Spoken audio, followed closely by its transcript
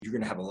you're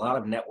going to have a lot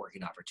of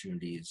networking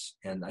opportunities.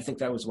 And I think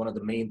that was one of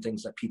the main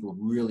things that people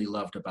really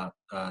loved about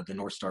the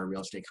North Star Real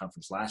Estate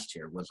Conference last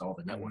year was all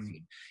the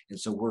networking. And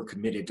so we're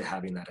committed to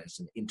having that as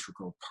an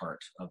integral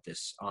part of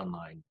this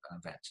online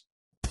event.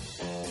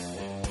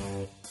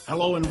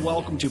 Hello and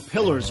welcome to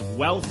Pillars of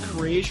Wealth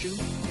Creation,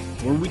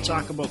 where we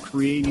talk about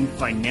creating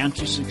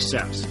financial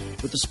success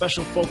with a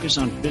special focus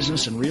on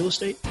business and real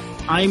estate.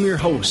 I'm your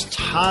host,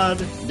 Todd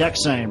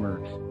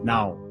Dexheimer.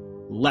 Now,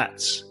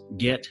 let's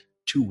get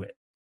to it.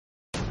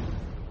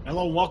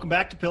 Hello and welcome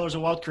back to Pillars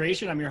of Wealth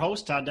Creation. I'm your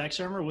host, Todd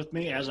Dexheimer. With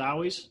me, as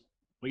always,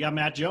 we got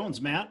Matt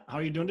Jones. Matt, how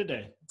are you doing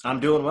today? I'm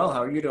doing well.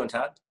 How are you doing,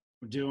 Todd?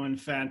 We're doing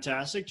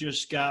fantastic.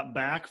 Just got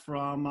back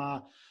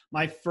from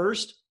my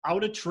first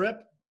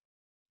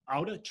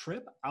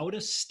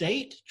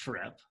out-of-state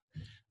trip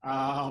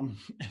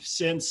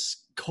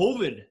since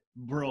COVID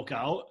broke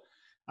out.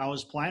 I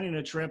was planning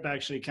a trip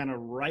actually kind of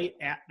right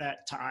at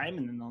that time,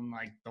 and then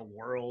like the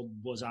world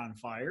was on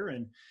fire.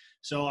 And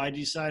so I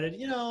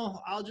decided,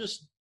 I'll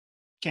just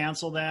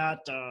cancel that.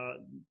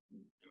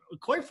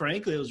 Quite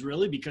frankly, it was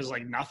really because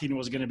like nothing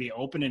was going to be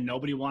open and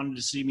nobody wanted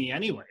to see me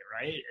anyway,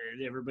 right?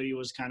 Everybody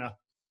was kind of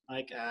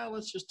like,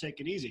 let's just take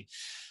it easy.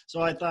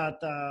 So I thought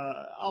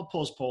I'll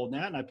postpone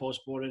that, and I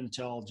postponed it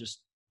until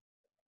just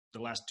the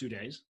last 2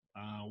 days,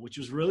 which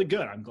was really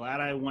good. I'm glad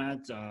I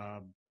went.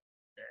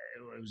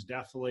 It was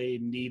definitely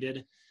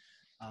needed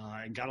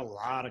and got a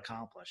lot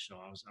accomplished. So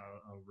I was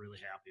really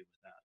happy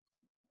with that.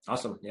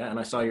 Awesome. Yeah. And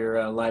I saw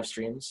your live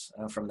streams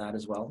from that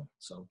as well.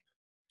 So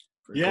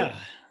yeah. Cool.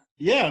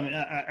 Yeah.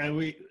 I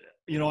mean,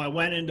 I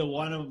went into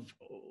a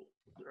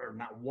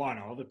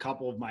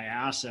couple of my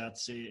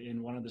assets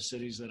in one of the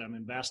cities that I'm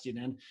investing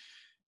in.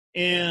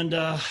 And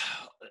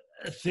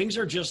things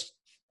are just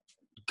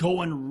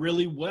going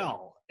really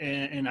well.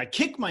 And I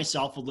kick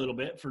myself a little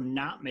bit for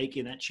not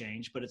making that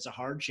change, but it's a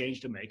hard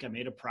change to make. I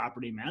made a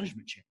property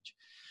management change.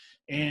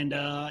 And,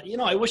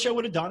 I wish I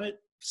would have done it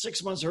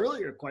 6 months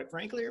earlier, quite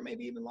frankly, or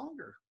maybe even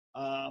longer.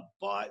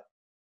 But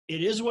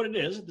it is what it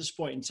is at this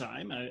point in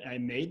time. I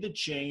made the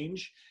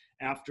change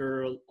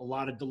after a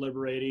lot of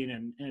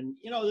deliberating. And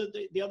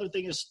the other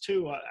thing is,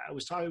 too, I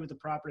was talking with the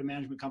property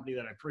management company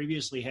that I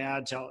previously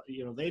had.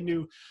 They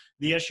knew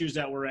the issues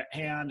that were at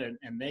hand,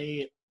 and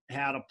they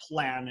had a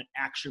plan, an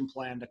action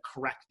plan to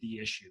correct the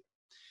issue.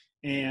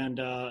 And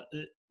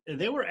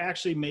they were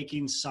actually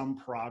making some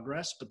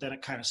progress, but then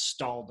it kind of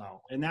stalled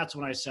out. And that's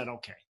when I said,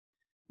 okay,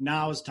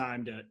 now is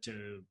time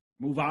to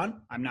move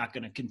on. I'm not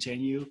going to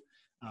continue.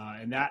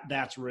 And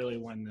that's really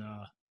when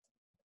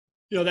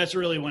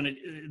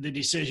the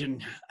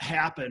decision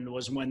happened,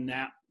 was when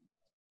that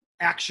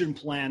action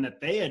plan that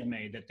they had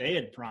made, that they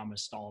had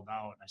promised, stalled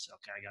out. And I said,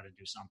 okay, I got to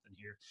do something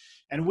here.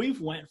 And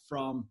we've went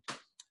from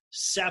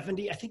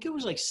 70, I think it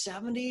was like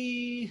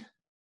 77%,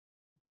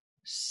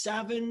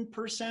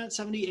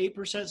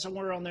 78%,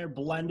 somewhere around there,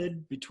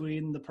 blended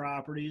between the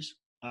properties,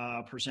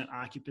 percent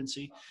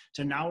occupancy,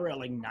 to now we're at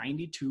like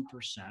 92%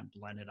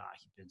 blended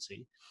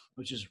occupancy,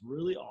 which is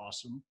really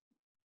awesome.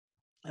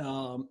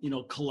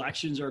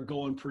 Collections are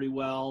going pretty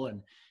well,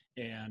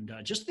 and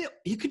just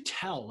you could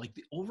tell like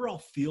the overall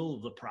feel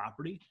of the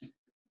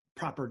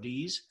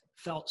properties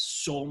felt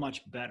so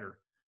much better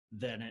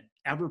than it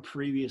ever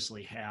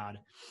previously had.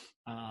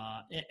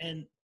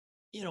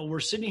 We're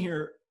sitting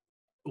here,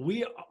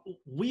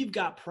 we've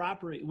got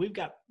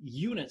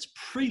units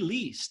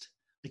pre-leased.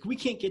 Like we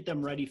can't get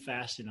them ready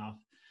fast enough.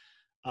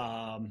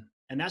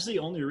 And that's the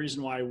only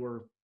reason why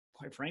we're,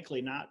 quite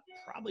frankly, not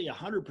probably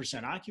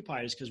 100%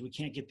 occupied, is because we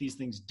can't get these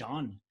things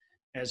done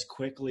as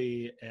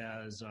quickly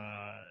as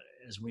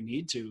we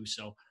need to.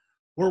 So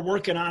we're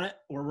working on it.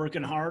 We're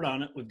working hard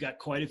on it. We've got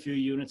quite a few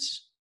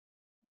units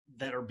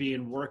that are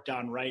being worked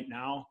on right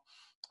now,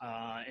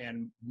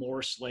 and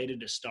more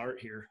slated to start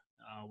here,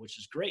 which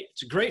is great.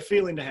 It's a great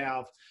feeling to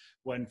have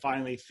when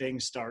finally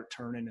things start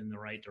turning in the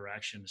right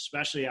direction,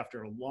 especially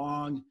after a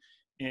long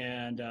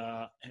and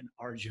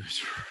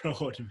arduous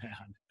road,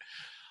 man.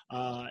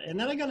 And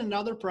then I got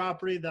another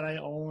property that I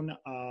own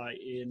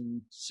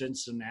in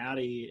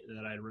Cincinnati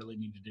that I really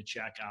needed to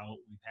check out.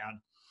 We've had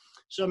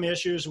some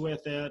issues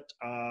with it.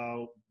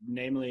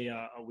 Namely,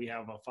 we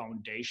have a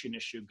foundation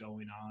issue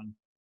going on,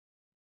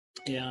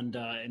 and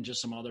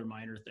just some other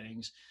minor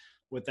things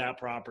with that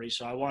property.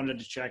 So I wanted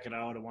to check it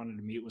out. I wanted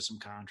to meet with some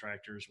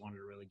contractors, wanted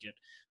to really get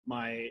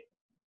my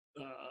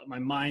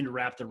mind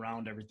wrapped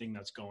around everything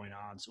that's going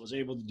on. So I was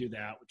able to do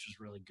that, which was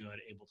really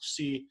good. Able to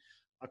see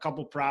a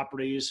couple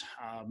properties,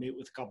 meet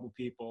with a couple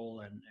people,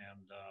 and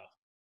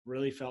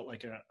really felt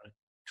like a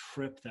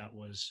trip that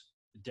was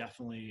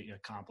definitely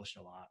accomplished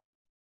a lot.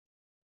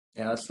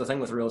 Yeah, that's the thing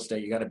with real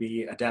estate. You got to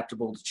be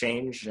adaptable to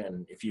change.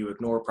 And if you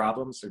ignore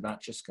problems, they're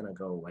not just going to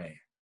go away.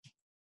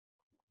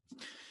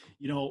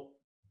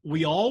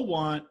 We all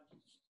want,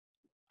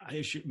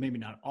 maybe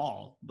not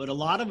all, but a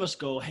lot of us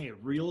go, hey,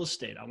 real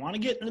estate. I want to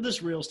get into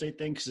this real estate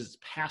thing because it's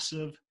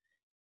passive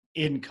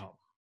income.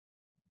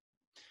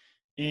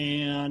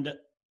 And it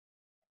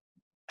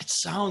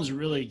sounds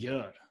really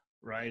good,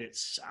 right? It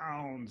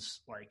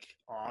sounds like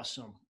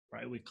awesome,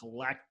 right? We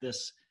collect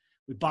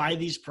We buy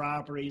these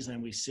properties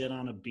and we sit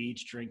on a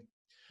beach, drink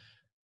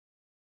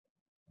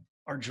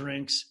our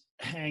drinks,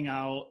 hang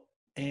out,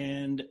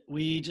 and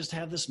we just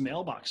have this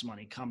mailbox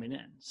money coming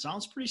in.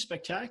 Sounds pretty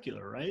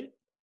spectacular, right?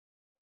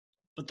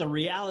 But the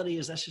reality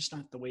is that's just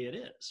not the way it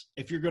is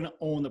if you're going to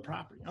own the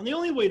property. And the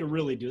only way to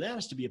really do that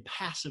is to be a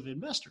passive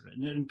investor.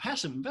 And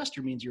passive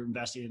investor means you're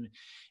investing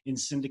in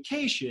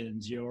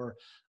syndications, you're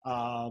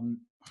a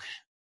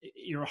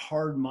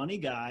hard money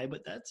guy, but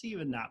that's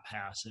even not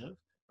passive,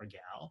 or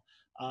gal.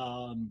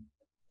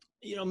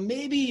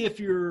 Maybe if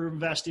you're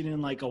investing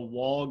in like a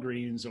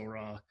Walgreens or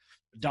a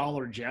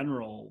Dollar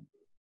General,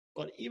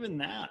 but even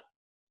that,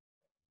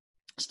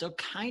 still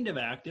kind of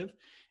active.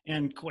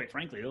 And quite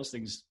frankly, those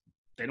things,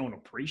 they don't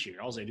appreciate.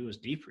 All they do is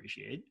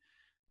depreciate.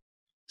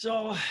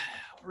 So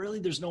really,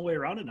 there's no way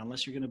around it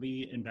unless you're going to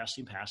be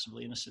investing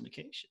passively in a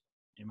syndication,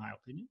 in my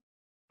opinion.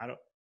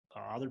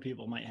 Other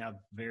people might have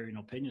varying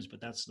opinions,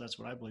 but that's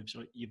what I believe.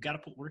 So you've got to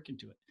put work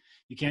into it.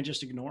 You can't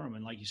just ignore them.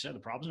 And like you said, the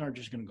problems aren't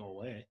just going to go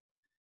away.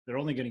 They're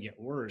only going to get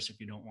worse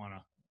if you don't want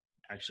to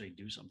actually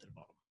do something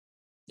about them.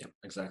 Yeah,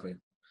 exactly.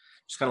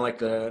 It's kind of like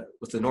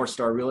with the North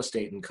Star Real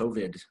Estate and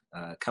COVID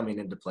coming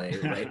into play,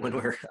 right? When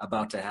we're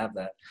about to have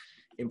that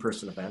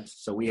in-person event.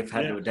 So we have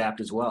had to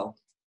adapt as well.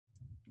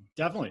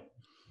 Definitely.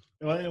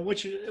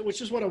 Which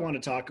is what I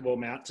want to talk about,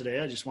 Matt, today.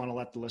 I just want to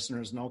let the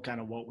listeners know kind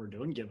of what we're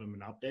doing, give them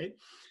an update,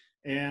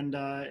 and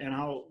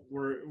how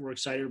we're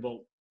excited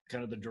about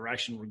kind of the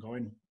direction we're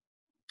going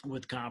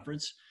with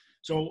conference.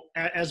 So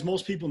as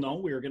most people know,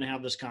 we are going to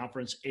have this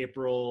conference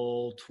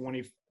April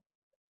 21st,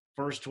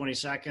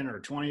 22nd, or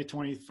 20th,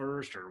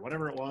 21st, or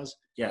whatever it was.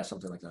 Yeah,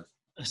 something like that.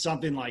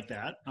 Something like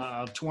that,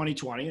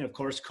 2020. And of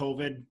course,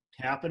 COVID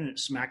happened and it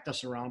smacked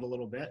us around a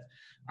little bit.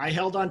 I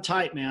held on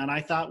tight, man.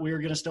 I thought we were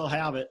going to still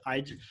have it.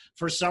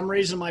 For some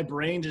reason, my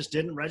brain just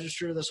didn't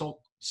register this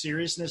whole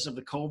seriousness of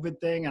the COVID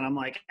thing. And I'm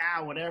like,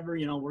 whatever,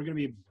 we're going to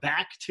be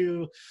back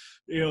to,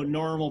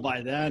 normal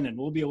by then, and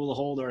we'll be able to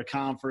hold our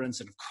conference.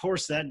 And of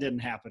course that didn't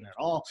happen at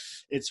all.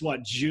 It's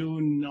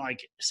June,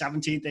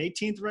 17th,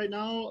 18th right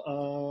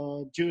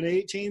now, June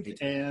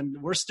 18th.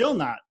 And we're still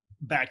not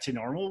back to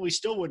normal. We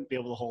still wouldn't be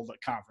able to hold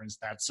a conference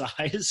that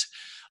size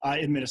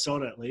in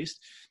Minnesota, at least,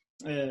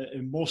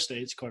 in most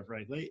states, quite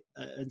frankly.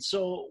 And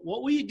so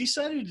what we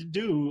decided to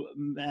do,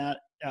 Matt,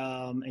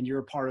 and you're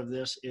a part of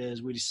this,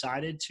 is we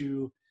decided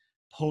to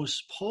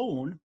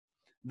postpone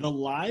the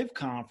live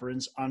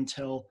conference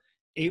until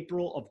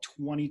April of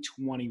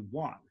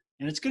 2021.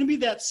 And it's going to be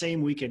that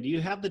same weekend. Do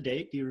you have the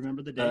date? Do you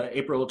remember the date?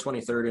 April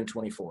 23rd and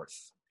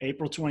 24th.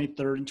 April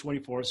 23rd and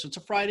 24th. So it's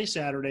a Friday,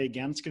 Saturday.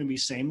 Again, it's going to be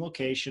same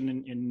location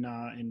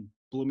in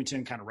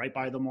Bloomington, kind of right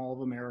by the Mall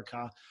of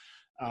America.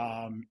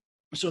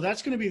 So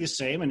that's going to be the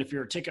same. And if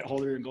you're a ticket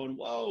holder and going,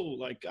 whoa,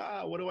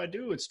 what do I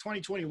do? It's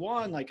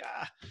 2021.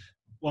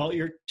 Well,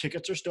 your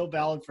tickets are still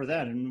valid for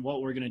that. And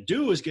what we're going to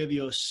do is give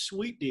you a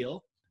sweet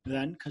deal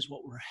then, because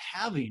what we're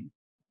having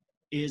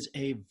is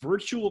a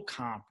virtual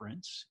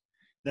conference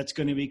that's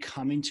going to be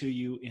coming to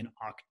you in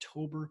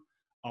October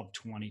of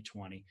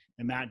 2020.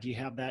 And Matt, do you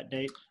have that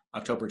date?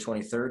 October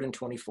 23rd and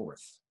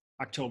 24th.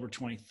 October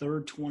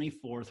 23rd,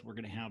 24th, we're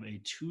going to have a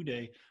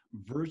 2-day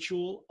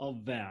virtual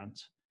event,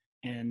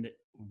 and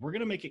we're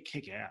going to make it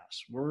kick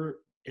ass.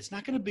 It's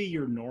not going to be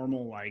your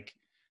normal,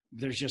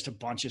 there's just a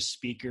bunch of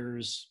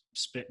speakers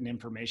spitting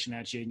information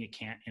at you and you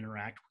can't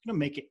interact. We're going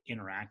to make it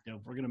interactive.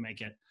 We're going to make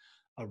it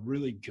a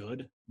really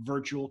good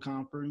virtual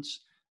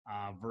conference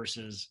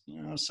versus,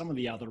 some of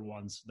the other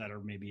ones that are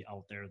maybe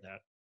out there that,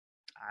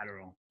 I don't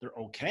know,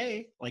 they're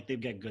okay.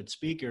 They've got good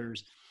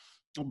speakers,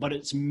 but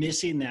it's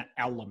missing that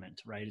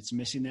element, right? It's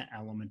missing that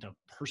element of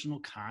personal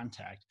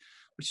contact,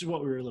 which is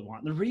what we really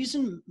want. The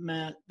reason,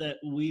 Matt, that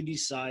we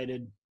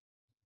decided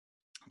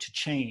to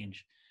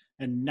change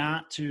and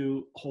not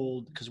to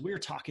hold, because we were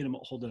talking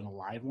about holding a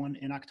live one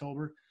in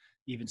October,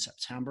 even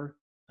September.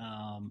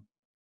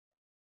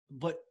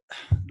 But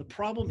the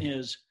problem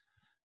is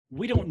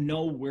we don't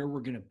know where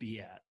we're going to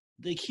be at.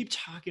 They keep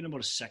talking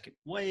about a second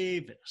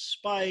wave and a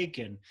spike,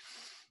 and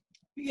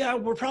yeah,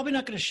 we're probably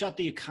not going to shut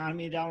the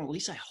economy down. At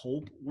least I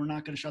hope we're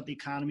not going to shut the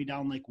economy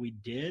down like we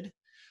did.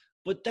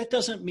 But that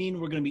doesn't mean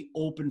we're going to be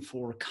open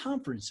for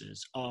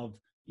conferences of,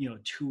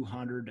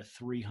 200 to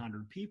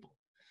 300 people,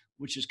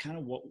 which is kind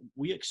of what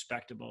we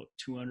expect, about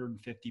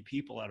 250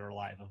 people at our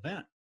live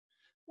event.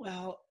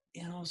 Well,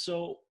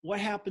 so what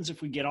happens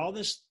if we get all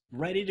this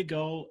ready to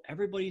go,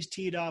 everybody's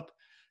teed up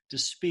to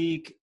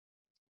speak,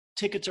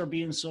 tickets are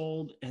being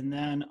sold, and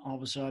then all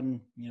of a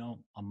sudden,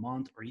 a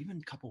month or even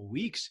a couple of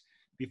weeks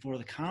before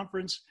the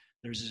conference,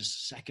 there's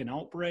this second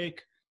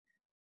outbreak,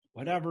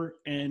 whatever,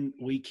 and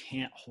we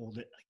can't hold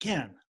it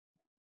again.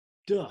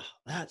 Duh,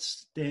 that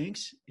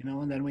stinks,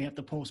 and then we have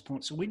to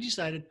postpone. So we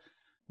decided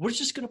we're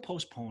just going to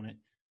postpone it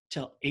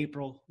till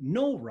April.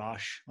 No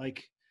rush.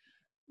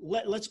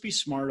 Let's be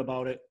smart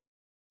about it,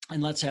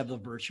 and let's have the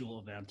virtual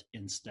event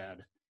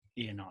instead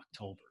in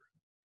October.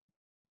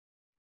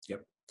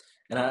 Yep.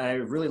 And I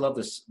really love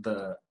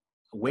the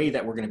way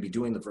that we're going to be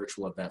doing the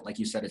virtual event, like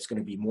you said, it's going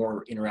to be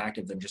more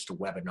interactive than just a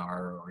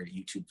webinar or a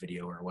YouTube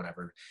video or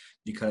whatever,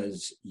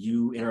 because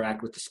you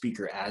interact with the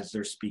speaker as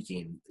they're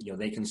speaking.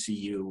 They can see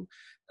you,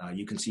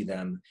 you can see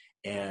them,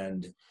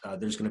 and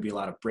there's going to be a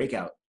lot of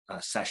breakout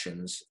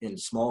sessions in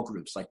small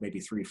groups, like maybe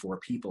 3-4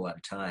 people at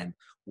a time,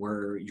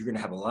 where you're going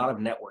to have a lot of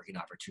networking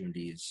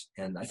opportunities.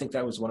 And I think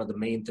that was one of the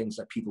main things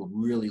that people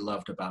really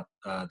loved about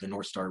the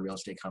North Star Real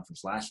Estate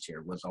Conference last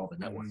year, was all the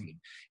networking.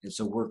 And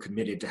so we're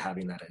committed to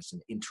having that as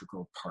an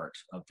integral part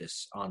of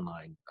this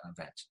online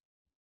event.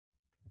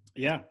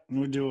 Yeah,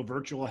 we'll do a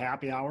virtual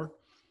happy hour.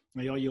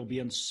 You'll be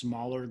in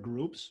smaller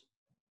groups.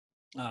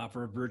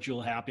 For a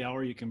virtual happy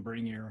hour, you can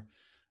bring your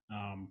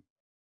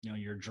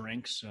your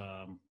drinks,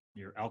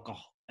 your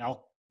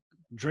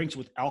drinks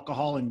with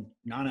alcohol and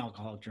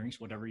non-alcoholic drinks,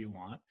 whatever you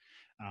want.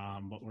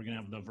 But we're going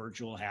to have the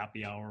virtual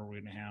happy hour.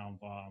 We're going to have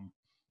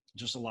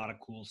just a lot of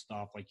cool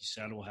stuff. Like you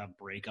said, we'll have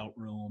breakout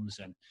rooms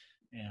and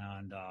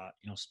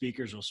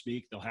speakers will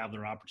speak. They'll have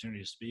their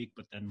opportunity to speak,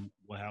 but then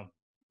we'll have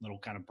little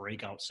kind of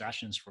breakout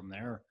sessions from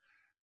there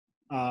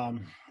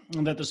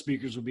that the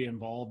speakers will be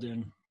involved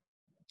in.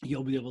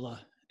 You'll be able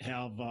to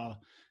have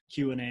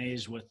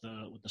Q&As with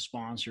the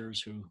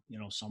sponsors who,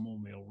 some of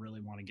them you'll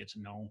really want to get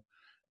to know.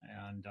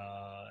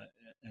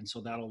 And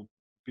so that'll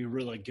be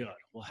really good.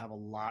 We'll have a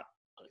lot,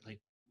 like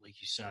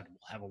you said,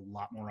 we'll have a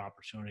lot more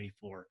opportunity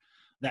for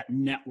that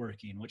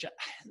networking, which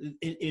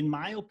in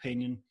my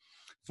opinion,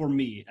 for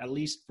me, at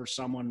least for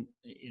someone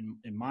in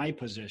my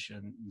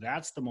position,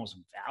 that's the most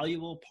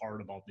valuable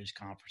part about these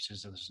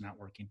conferences, is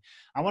networking.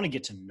 I want to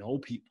get to know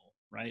people,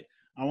 right?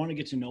 I want to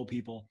get to know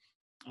people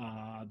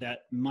that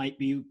might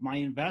be my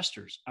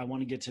investors. I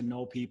want to get to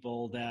know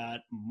people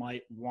that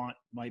might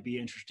be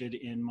interested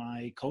in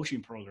my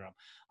coaching program.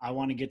 I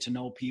want to get to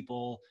know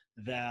people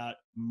that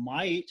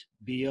might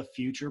be a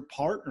future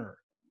partner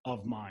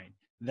of mine,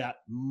 that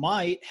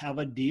might have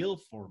a deal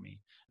for me,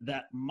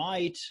 that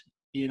might,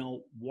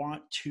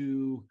 want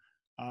to,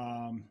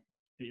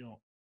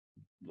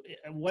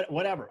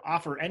 whatever,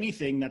 offer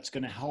anything that's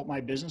going to help my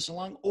business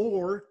along,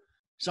 or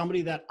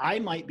somebody that I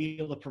might be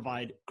able to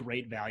provide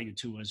great value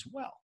to as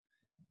well.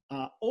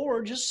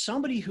 Or just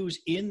somebody who's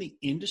in the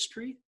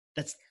industry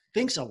that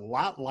thinks a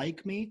lot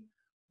like me,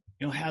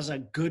 has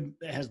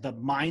the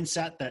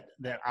mindset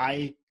that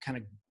I kind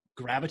of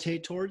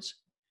gravitate towards,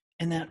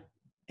 and that,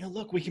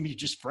 look, we can be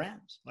just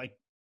friends. Like,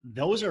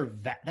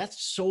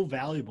 that's so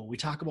valuable. We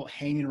talk about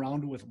hanging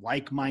around with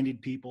like-minded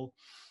people.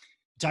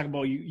 We talk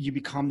about you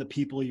become the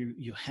people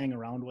you hang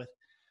around with.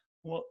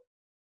 Well,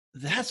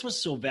 that's what's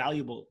so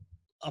valuable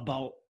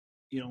about,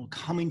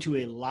 coming to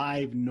a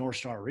live North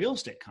Star Real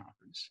Estate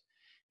Conference,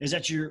 is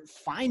that you're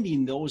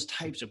finding those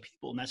types of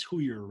people, and that's who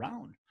you're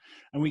around.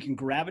 And we can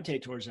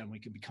gravitate towards them. We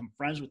can become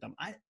friends with them.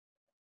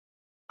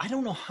 I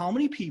don't know how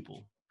many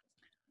people,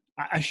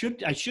 I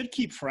should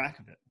keep track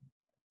of it,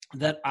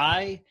 that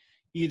I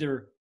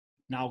either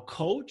now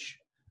coach,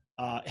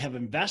 have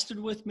invested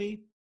with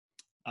me,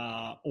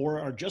 or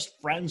are just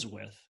friends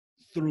with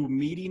through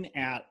meeting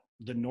at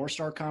the North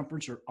Star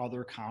Conference or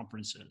other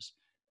conferences.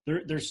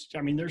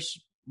 There's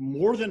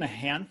more than a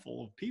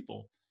handful of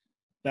people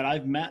that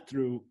I've met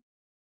through,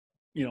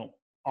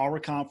 our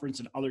conference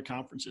and other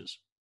conferences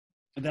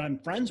that I'm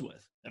friends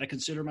with, that I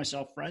consider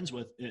myself friends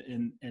with.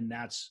 And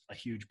that's a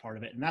huge part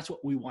of it. And that's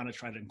what we want to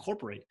try to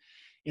incorporate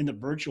in the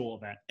virtual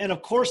event. And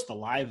of course, the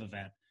live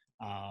event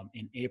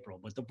in April,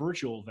 but the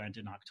virtual event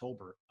in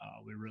October,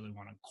 we really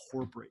want to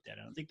incorporate that.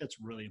 And I think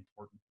that's really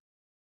important.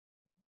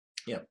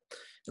 Yeah.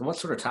 And what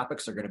sort of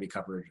topics are going to be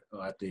covered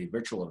at the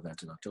virtual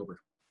event in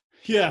October?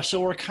 Yeah, so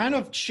we're kind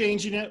of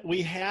changing it.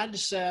 We had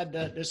said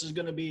that this is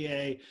going to be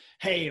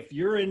hey, if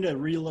you're into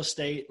real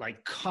estate,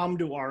 like, come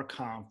to our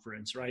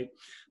conference, right?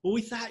 But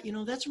we thought,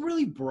 that's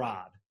really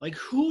broad. Like,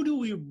 who do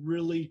we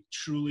really,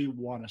 truly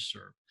want to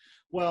serve?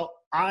 Well,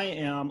 I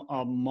am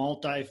a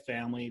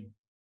multifamily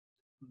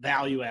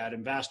value add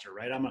investor,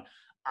 right?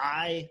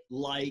 I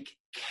like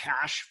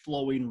cash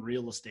flowing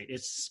real estate.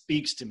 It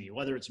speaks to me,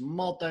 whether it's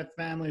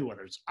multifamily,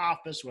 whether it's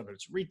office, whether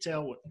it's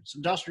retail, whether it's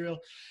industrial,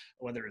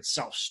 whether it's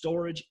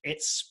self-storage,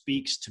 it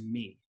speaks to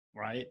me,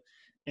 right?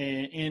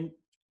 And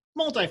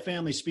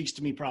multifamily speaks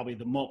to me probably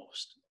the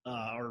most,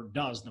 or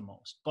does the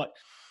most. But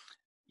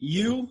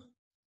you,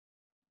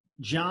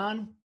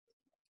 John,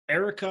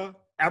 Erica,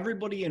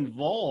 everybody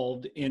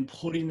involved in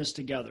putting this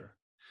together,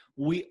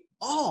 we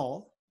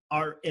all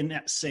are in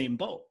that same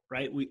boat,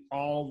 right? We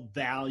all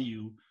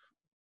value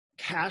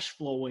cash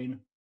flowing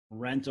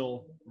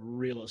rental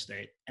real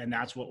estate. And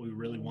that's what we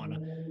really want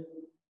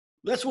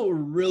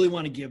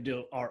to give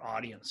to our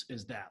audience,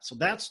 is that. So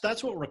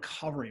that's what we're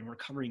covering. We're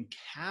covering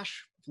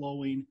cash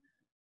flowing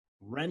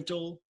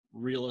rental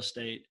real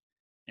estate.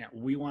 And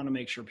we want to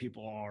make sure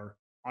people are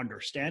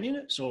understanding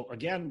it. So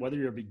again, whether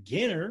you're a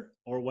beginner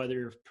or whether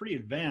you're pretty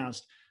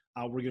advanced,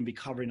 we're going to be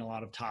covering a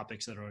lot of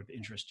topics that are of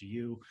interest to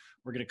you.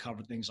 We're going to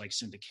cover things like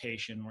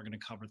syndication. We're going to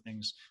cover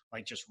things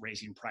like just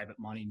raising private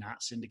money, not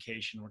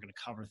syndication. We're going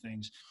to cover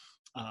things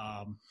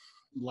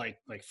like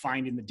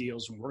finding the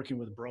deals and working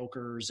with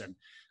brokers, and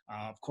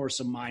of course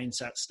some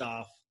mindset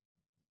stuff.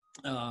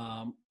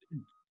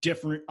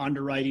 different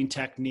underwriting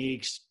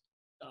techniques,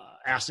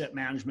 asset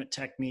management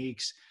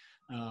techniques,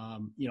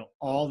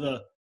 all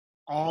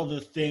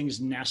the things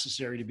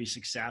necessary to be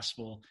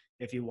successful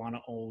if you want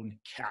to own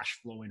cash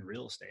flowing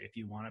real estate, if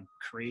you want to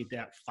create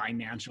that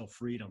financial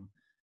freedom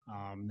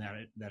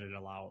that it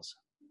allows.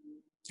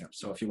 Yeah.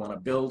 So if you want to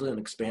build and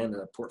expand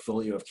a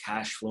portfolio of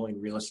cash flowing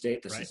real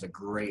estate, this is a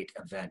great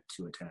event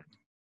to attend.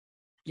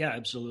 Yeah,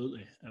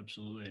 absolutely.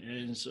 Absolutely.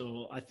 And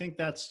so I think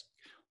that's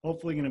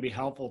hopefully going to be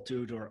helpful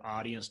to our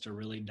audience to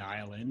really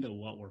dial into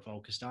what we're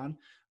focused on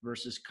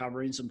versus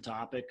covering some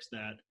topics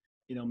that,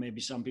 maybe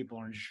some people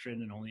are interested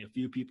in and only a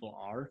few people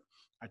are.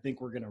 I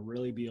think we're going to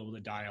really be able to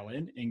dial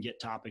in and get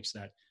topics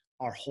that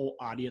our whole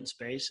audience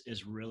base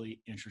is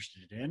really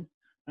interested in.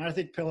 And I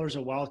think Pillars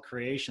of Wealth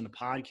Creation, the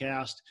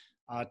podcast,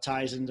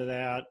 ties into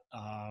that.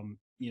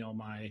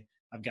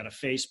 I've got a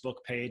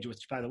Facebook page,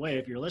 which, by the way,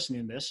 if you're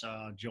listening to this,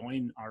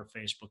 join our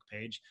Facebook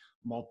page,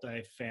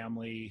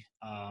 Multifamily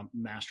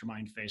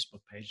Mastermind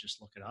Facebook page.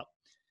 Just look it up.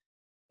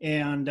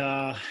 And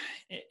or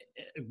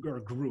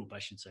group, I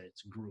should say.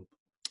 It's a group.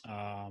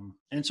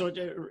 And so,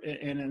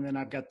 and then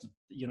I've got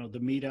the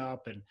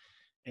meetup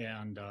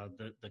and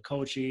the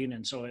coaching,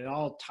 and so it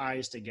all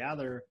ties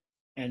together.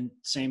 And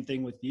same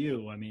thing with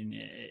you. I mean,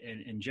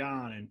 and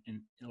John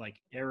and like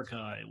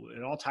Erica,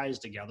 it all ties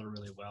together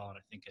really well, and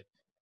I think it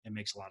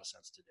makes a lot of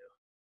sense to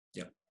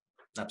do. Yeah,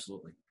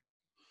 absolutely.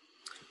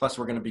 Plus,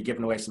 we're going to be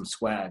giving away some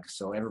swag.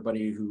 So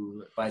everybody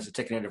who buys a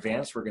ticket in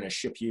advance, we're going to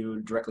ship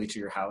you directly to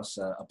your house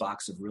a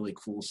box of really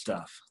cool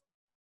stuff.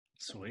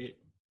 Sweet.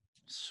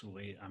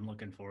 I'm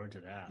looking forward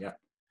to that. Yeah.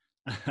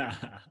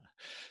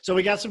 So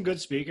we got some good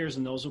speakers,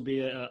 and those will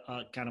be a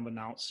kind of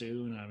announced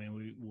soon. I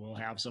mean, we'll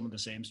have some of the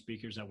same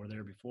speakers that were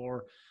there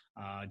before.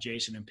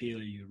 Jason and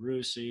Pila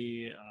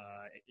Urusi.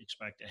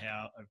 Expect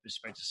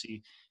to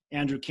see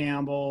Andrew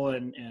Campbell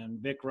and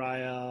Vic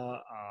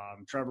Raya,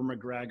 Trevor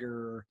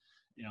McGregor.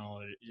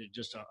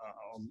 Just a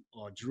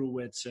Drew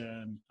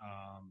Whitson,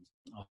 a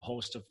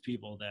host of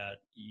people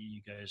that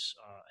you guys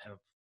have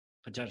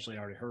potentially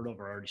already heard of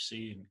or already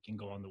see and can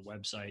go on the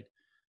website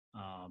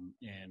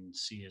and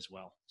see as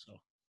well. So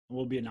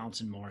we'll be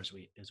announcing more as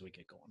we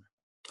get going.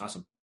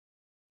 Awesome.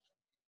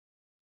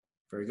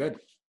 Very good.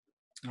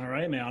 All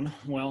right, man.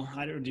 Well,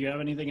 do you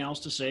have anything else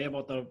to say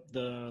about the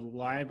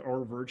live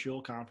or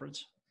virtual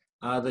conference?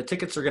 The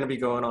tickets are going to be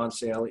going on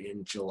sale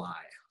in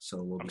July.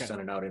 So we'll be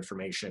sending out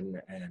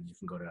information, and you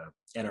can go to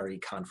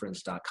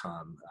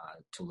nreconference.com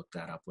to look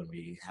that up when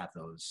we have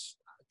those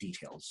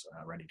details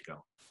ready to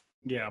go.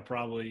 Yeah,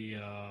 probably.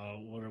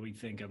 What are we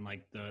thinking?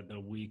 Like the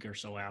week or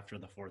so after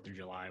the 4th of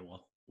July,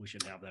 we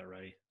should have that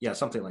ready. Yeah,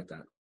 something like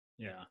that.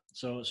 Yeah.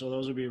 So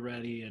those will be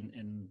ready,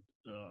 and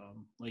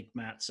like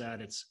Matt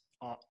said, it's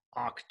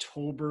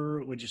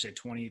October. Would you say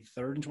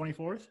 23rd and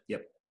 24th?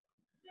 Yep.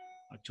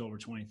 October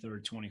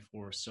 23rd,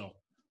 24th. So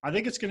I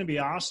think it's going to be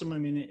awesome. I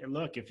mean,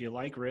 look, if you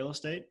like real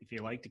estate, if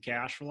you like the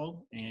cash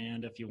flow,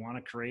 and if you want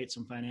to create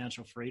some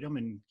financial freedom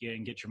and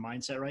get your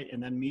mindset right, and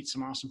then meet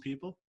some awesome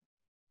people,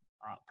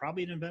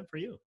 probably an event for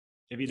you.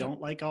 If you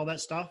don't like all that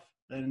stuff,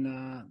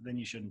 then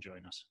you shouldn't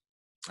join us.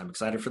 I'm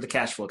excited for the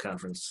cash flow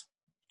conference.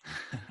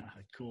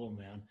 Cool,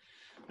 man.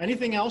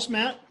 Anything else,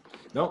 Matt?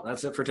 No,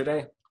 that's it for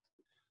today.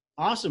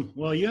 Awesome.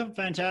 Well, you have a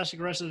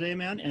fantastic rest of the day,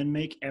 man, and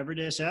make every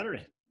day a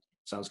Saturday.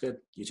 Sounds good.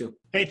 You too.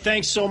 Hey,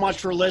 thanks so much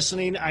for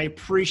listening. I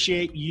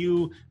appreciate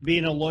you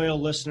being a loyal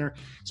listener.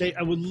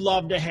 I would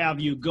love to have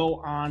you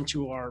go on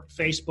to our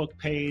Facebook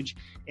page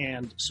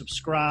and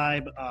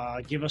subscribe.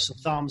 Give us a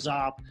thumbs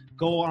up.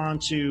 Go on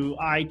to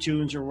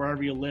iTunes or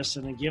wherever you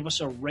listen and give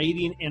us a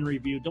rating and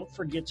review. Don't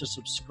forget to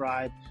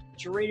subscribe.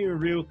 Your rating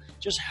and review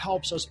just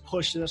helps us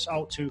push this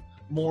out to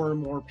more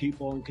and more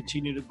people and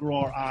continue to grow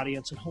our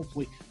audience and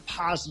hopefully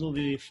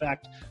positively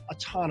affect a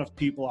ton of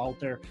people out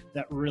there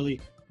that really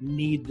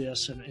need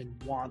this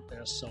and want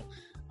this. So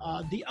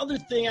the other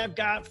thing I've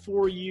got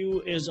for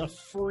you is a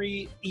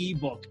free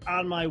ebook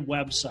on my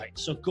website.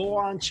 So go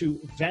on to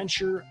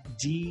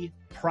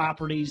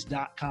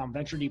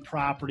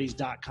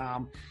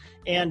VentureDProperties.com,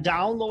 and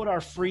download our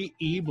free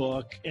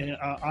ebook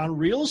on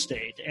real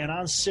estate and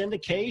on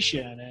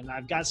syndication. And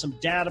I've got some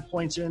data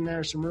points in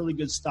there, some really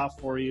good stuff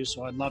for you.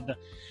 So I'd love to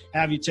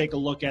have you take a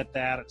look at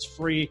that. It's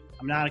free.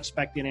 I'm not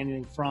expecting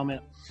anything from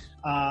it.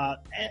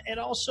 And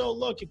also,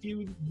 look, if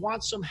you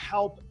want some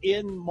help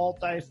in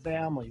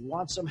multifamily,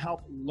 want some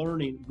help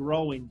learning,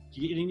 growing,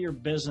 getting your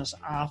business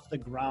off the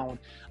ground,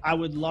 I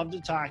would love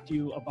to talk to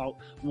you about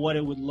what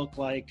it would look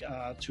like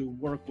to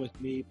work with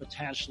me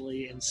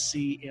potentially and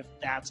see if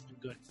that's a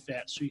good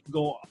fit. So you can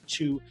go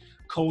to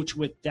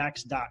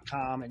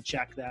coachwithdex.com and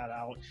check that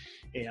out,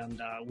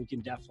 and we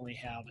can definitely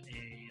have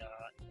a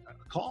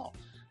call.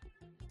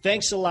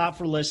 Thanks a lot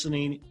for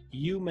listening.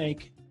 You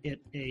make it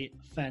a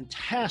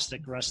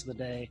fantastic rest of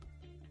the day.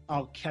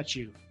 I'll catch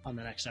you on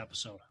the next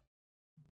episode.